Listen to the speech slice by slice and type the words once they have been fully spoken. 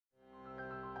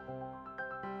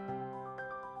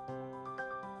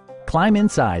Climb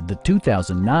inside the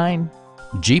 2009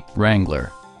 Jeep Wrangler.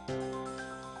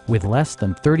 With less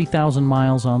than 30,000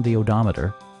 miles on the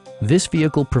odometer, this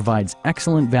vehicle provides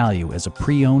excellent value as a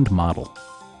pre-owned model.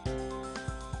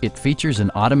 It features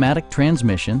an automatic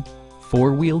transmission,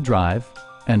 four-wheel drive,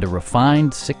 and a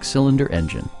refined six-cylinder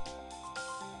engine.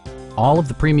 All of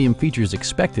the premium features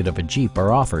expected of a Jeep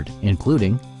are offered,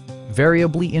 including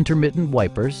variably intermittent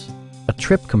wipers, a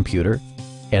trip computer,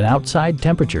 an outside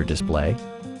temperature display,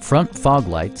 front fog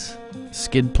lights,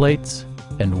 skid plates,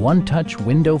 and one-touch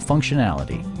window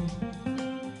functionality.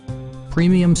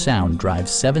 Premium sound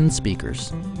drives 7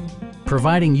 speakers,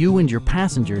 providing you and your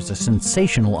passengers a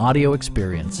sensational audio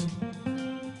experience.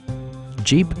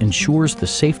 Jeep ensures the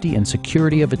safety and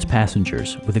security of its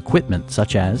passengers with equipment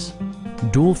such as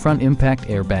dual front impact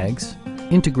airbags,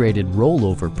 integrated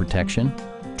rollover protection,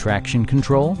 traction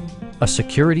control, a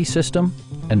security system,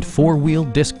 and four-wheel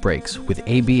disc brakes with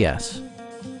ABS.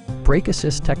 Brake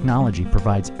Assist technology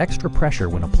provides extra pressure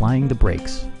when applying the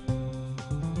brakes.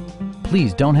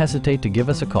 Please don't hesitate to give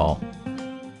us a call.